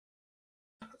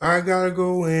I gotta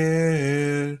go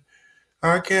in.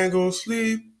 I can't go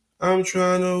sleep. I'm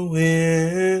trying to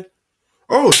win.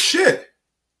 Oh shit.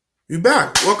 You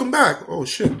back. Welcome back. Oh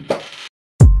shit.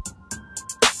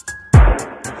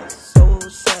 So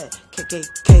sad.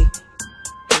 KKK.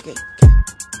 KKK.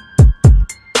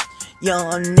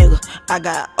 Young nigga, I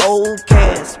got old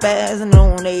cash, spazzing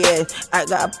on they ass. I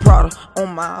got Prada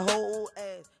on my whole ass.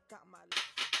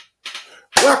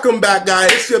 Welcome back,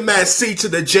 guys. It's your man C to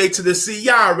the J to the C.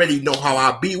 Y'all already know how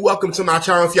I be. Welcome to my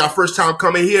channel. If y'all first time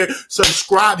coming here,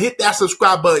 subscribe. Hit that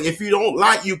subscribe button. If you don't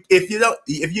like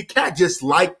if you can't just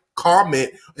like,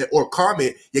 comment, you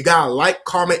gotta like,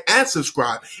 comment, and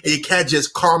subscribe. And you can't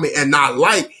just comment and not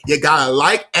like. You gotta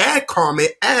like and comment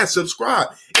and subscribe.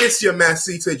 It's your man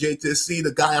C to J to C,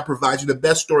 the guy that provides you the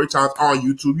best story times on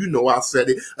YouTube. You know I said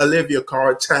it. Olivia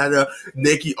Carr, Tana,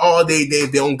 Nikki, all they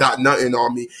don't got nothing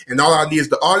on me. And all I need is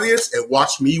the audience and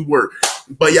watch me work.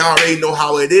 But y'all already know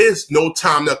how it is. No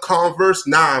time to converse.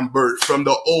 I'm Bert from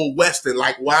the old western,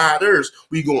 like Wild Earth.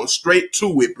 We going straight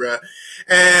to it, bruh.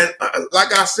 And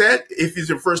like I said, if it's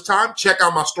your first time, check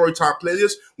out my Storytime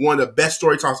playlist. One of the best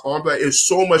story times on there. It's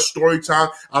so much story time.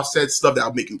 I've said stuff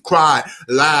that'll make you cry,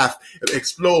 laugh,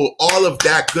 explode, all of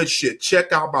that good shit.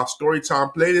 Check out my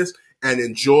Storytime playlist and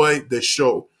enjoy the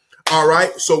show. All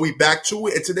right, so we back to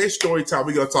it. In today's story time,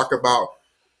 we're going to talk about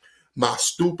my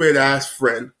stupid ass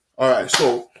friend. All right,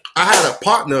 so I had a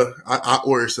partner. I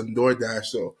ordered some DoorDash,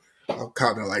 so I'm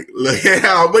kind of like,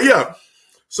 yeah, but yeah.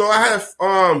 So I had,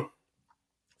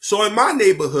 so in my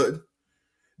neighborhood,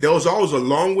 there was always a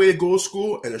long way to go to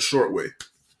school and a short way.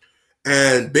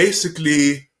 And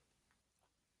basically,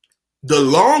 the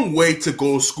long way to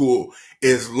go to school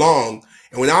is long.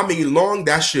 And when I mean long,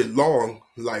 that shit long,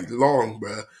 like long,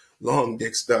 bruh. Long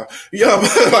dick stuff. Yeah,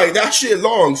 like that shit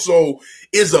long. So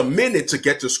it's a minute to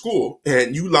get to school.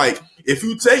 And you like, if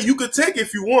you take, you could take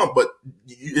if you want, but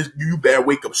you better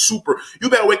wake up you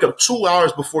better wake up 2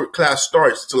 hours before class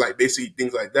starts to like basically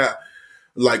things like that.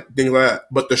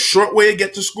 But the short way to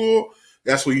get to school,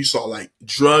 that's where you saw like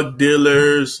drug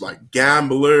dealers, like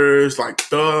gamblers, like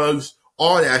thugs,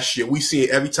 all that shit. We see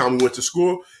it every time we went to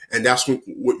school. And that's what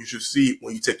you should see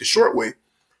when you take the short way.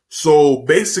 So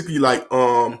basically like,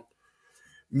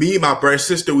 me and my brother and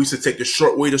sister, we used to take the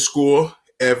short way to school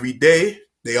every day.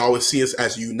 They always see us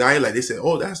as united. Like they said,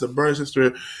 oh, that's the brother and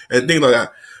sister and things like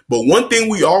that. But one thing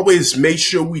we always made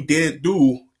sure we didn't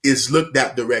do is look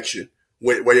that direction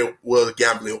where they were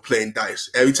gambling or playing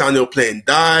dice. Every time they were playing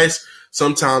dice,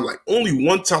 sometimes like only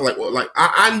one time, like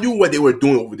I knew what they were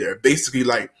doing over there. Basically,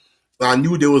 like I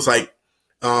knew there was like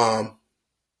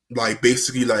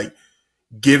basically like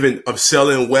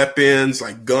selling weapons,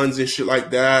 like guns and shit like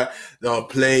that,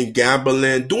 playing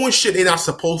gambling, doing shit they're not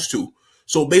supposed to.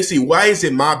 So basically, why is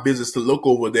it my business to look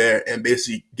over there and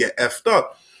basically get effed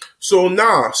up? So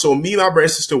so me and my brother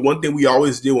and sister, one thing we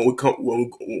always did when we're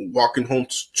walking home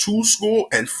to school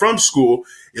and from school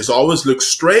is always look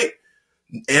straight.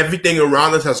 Everything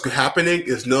around us that's happening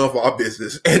is none of our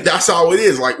business. And that's how it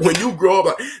is. Like when you grow up,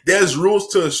 like, there's rules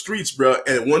to the streets, bro.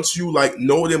 And once you like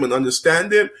know them and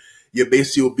understand them, you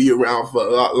basically will be around for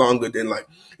a lot longer than like,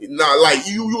 not like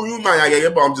you might not get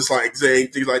it, but I'm just like saying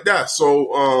things like that.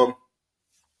 So,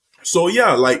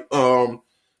 yeah, like,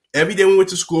 every day we went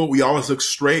to school, we always look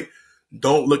straight.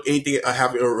 Don't look anything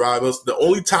having arrived us. The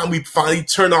only time we finally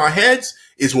turn our heads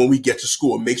is when we get to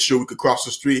school and make sure we could cross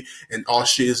the street and all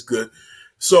shit is good.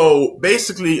 So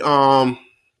basically, I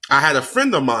had a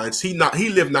friend of mine. He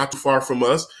lived not too far from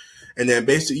us, and then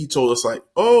basically he told us like,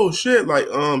 oh shit, like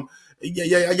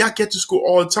yeah, y'all get to school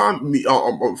all the time.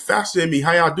 Faster than me.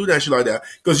 How y'all do that shit like that?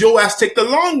 Because your ass take the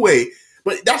long way.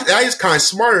 But that is kind of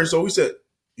smarter. So we said,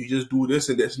 you just do this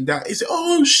and this and that. He said,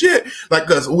 oh shit. Like,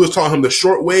 because we was telling him the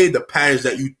short way, the patterns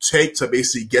that you take to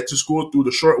basically get to school through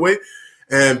the short way.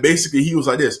 And basically he was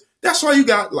like this. That's why you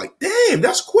got like, damn,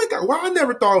 that's quick. Why I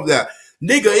never thought of that?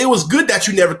 Nigga, it was good that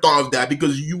you never thought of that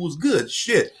because you was good.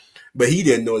 Shit. But he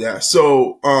didn't know that.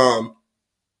 So,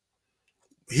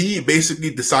 he basically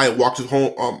decided to walk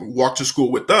to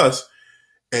school with us.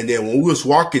 And then when we was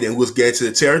walking and we was getting to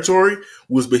the territory,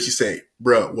 we was basically saying,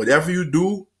 bro, whatever you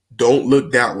do, don't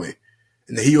look that way.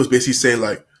 And then he was basically saying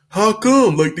like, how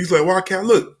come? Like, he's like, why I can't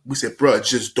look? We said, bro,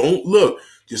 just don't look.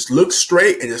 Just look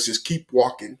straight and just keep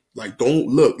walking. Like, don't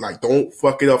look. Like, don't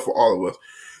fuck it up for all of us.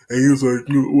 And he was like,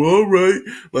 well, all right.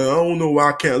 Like, I don't know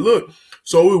why I can't look.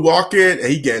 So we walk in and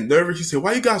he getting nervous. He said,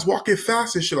 why you guys walking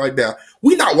fast and shit like that?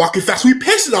 We not walking fast. We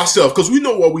pacing ourselves because we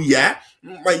know where we at.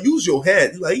 Like, use your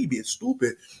head. Like, he being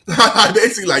stupid.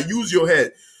 Basically, like, use your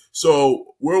head.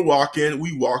 So we're walking.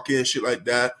 We walk in, shit like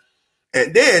that.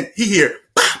 And then he hear,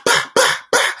 bah, bah, bah,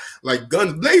 bah, like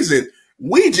guns blazing.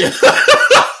 We just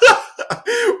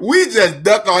we just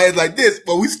duck our heads like this,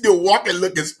 but we still walking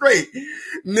looking straight.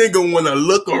 Nigga wanna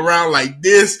look around like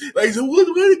this. Like, so where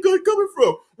the gun coming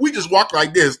from? We just walk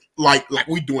like this, like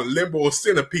we doing limbo or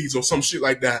centipedes or some shit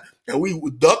like that. And we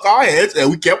would duck our heads and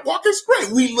we kept walking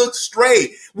straight. We look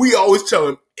straight. We always tell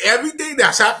them everything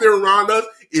that's happening around us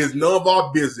is none of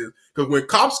our business. Because when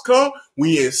cops come,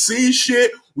 we ain't see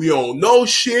shit. We don't know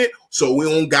shit. So we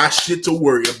don't got shit to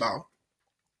worry about.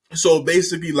 So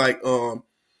basically, like, we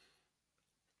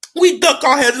duck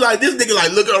our heads like this nigga,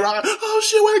 like looking around. Oh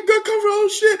shit, where the gun come from? Oh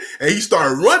shit! And he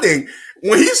started running.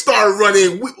 When he started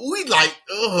running, we like,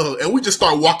 ugh, and we just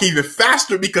start walking even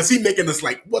faster because he making us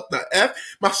like, what the F?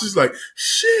 My sister's like,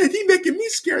 shit, he making me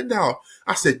scared now.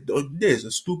 I said, oh, there's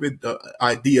a stupid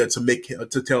idea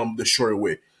to tell him the short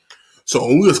way. So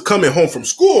when we was coming home from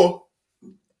school,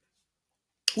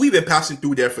 we've been passing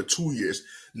through there for 2 years,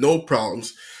 no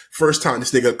problems. First time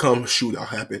this nigga come, shootout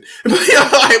happened.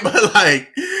 But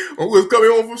like, when we was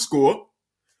coming home from school,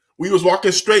 we was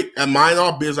walking straight and mind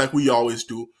our biz like we always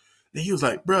do. And he was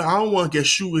like, bruh, I don't want to get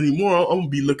shoot anymore. I'm going to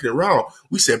be looking around.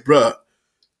 We said, bruh,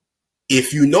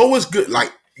 if you know what's good,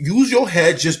 like, use your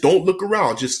head. Just don't look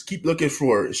around. Just keep looking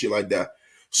for it and shit like that.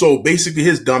 So basically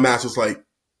his dumb ass was like,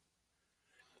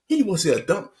 he wasn't a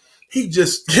dumb. He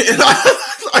just,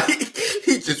 like,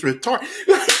 he just retarded.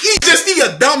 He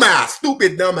a dumbass,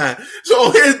 stupid dumbass.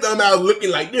 So his dumbass looking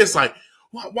like this, like,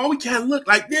 why we can't look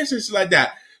like this and shit like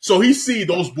that? So he see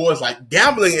those boys like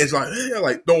gambling and like, hey,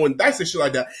 like throwing dice and shit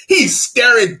like that. He's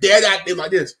staring dead at them like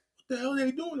this. What the hell are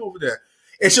they doing over there?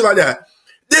 And shit like that.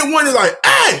 Then one is like,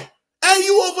 hey,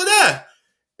 you over there.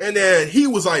 And then he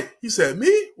was like, he said,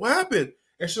 me? What happened?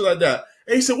 And shit like that.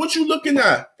 And he said, what you looking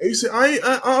at? And he said, I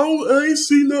ain't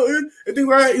see nothing. And things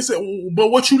like that. He said, but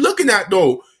what you looking at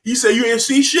though? He said, you ain't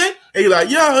see shit? And he's like,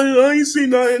 yeah, I ain't see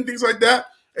nothing, things like that.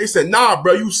 And he said, nah,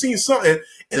 bro, you seen something.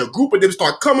 And a group of them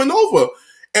start coming over.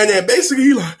 And then basically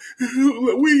he like,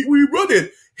 we running.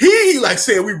 He like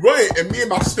saying we running. And me and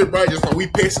my sister, right, just like we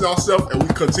pacing ourselves and we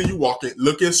continue walking,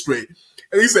 looking straight.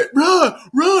 And he said, run.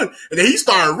 And then he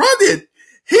started running.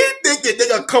 He thinking they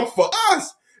gonna come for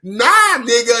us. Nah,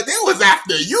 nigga, they was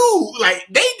after you. Like,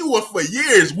 they do it for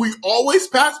years. We always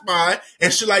pass by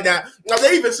and shit like that. Now,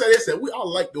 they even said, we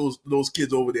all like those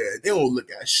kids over there. They don't look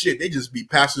at shit. They just be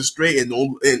passing straight and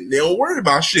they don't worry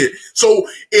about shit. So,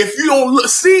 if you don't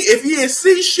if you ain't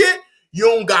see shit, you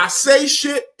don't got say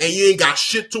shit, and you ain't got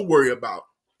shit to worry about.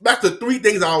 That's the 3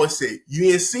 things I always say.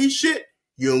 You ain't see shit,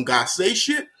 you don't got say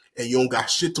shit, and you don't got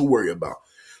shit to worry about.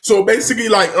 So, basically,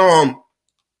 like,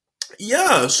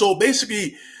 so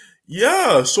basically,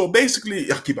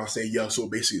 I keep on saying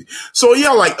so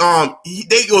yeah, like,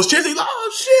 they goes chasing, like,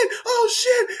 oh shit,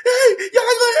 hey,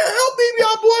 y'all help me,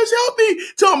 y'all boys, help me,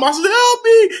 tell my sister, help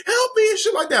me, and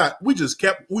shit like that. We just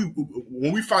kept,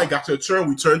 when we finally got to a turn,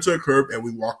 we turned to a curb and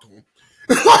we walked home.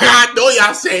 Like, I know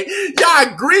y'all say,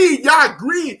 y'all agreed,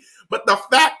 but the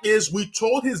fact is, we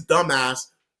told his dumbass,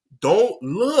 don't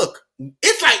look.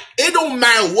 It's like, it don't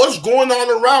matter what's going on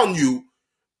around you.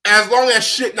 As long as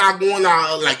shit not going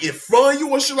on, like, in front of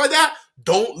you and shit like that,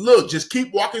 don't look. Just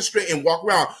keep walking straight and walk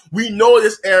around. We know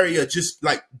this area, just,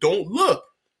 like, don't look.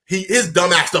 His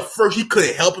dumbass, the first, he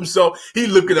couldn't help himself. He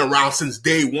looking around since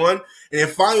day one. And then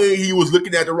finally, he was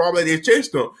looking at the robber and they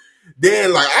chased him.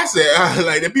 Then, like, I said,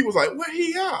 like, then people was like, where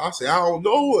he at? I said, I don't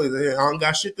know. And I don't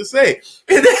got shit to say.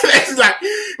 And then it's like,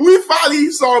 we finally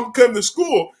saw him come to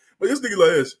school. But this nigga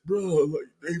like this, bro, like,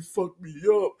 they fucked me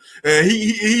up. And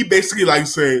he basically like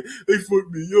saying, they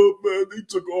fucked me up, man. They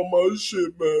took all my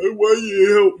shit, man. Why you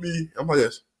ain't help me? I'm like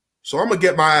this. So I'm going to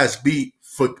get my ass beat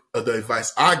for the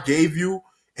advice I gave you,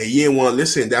 and you didn't want to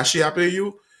listen. That shit happened to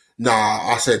you?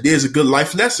 Nah, I said, there's a good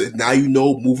life lesson. Now you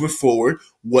know moving forward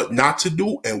what not to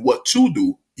do and what to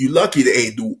do. You lucky they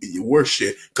ain't do your worst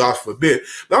shit. God forbid.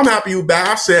 But I'm happy you back.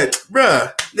 I said,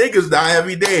 bruh, niggas die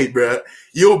every day, bruh.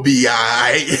 You'll be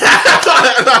alright. All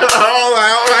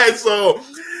right. So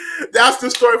that's the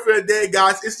story for the day,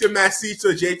 guys. It's your man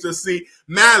C.J.C.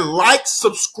 Man, like,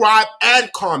 subscribe,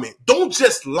 and comment. Don't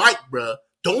just like, bruh.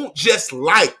 Don't just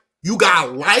like. You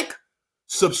gotta like,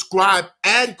 subscribe,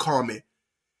 and comment.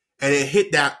 And then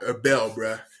hit that bell,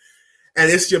 bruh. And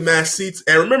it's your man Seats.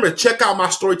 And remember, check out my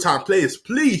Storytime playlist.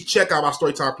 Please check out my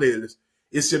Storytime playlist.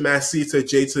 It's your man C to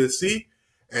J to the C.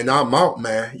 And I'm out,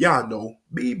 man. Y'all know.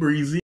 Be breezy.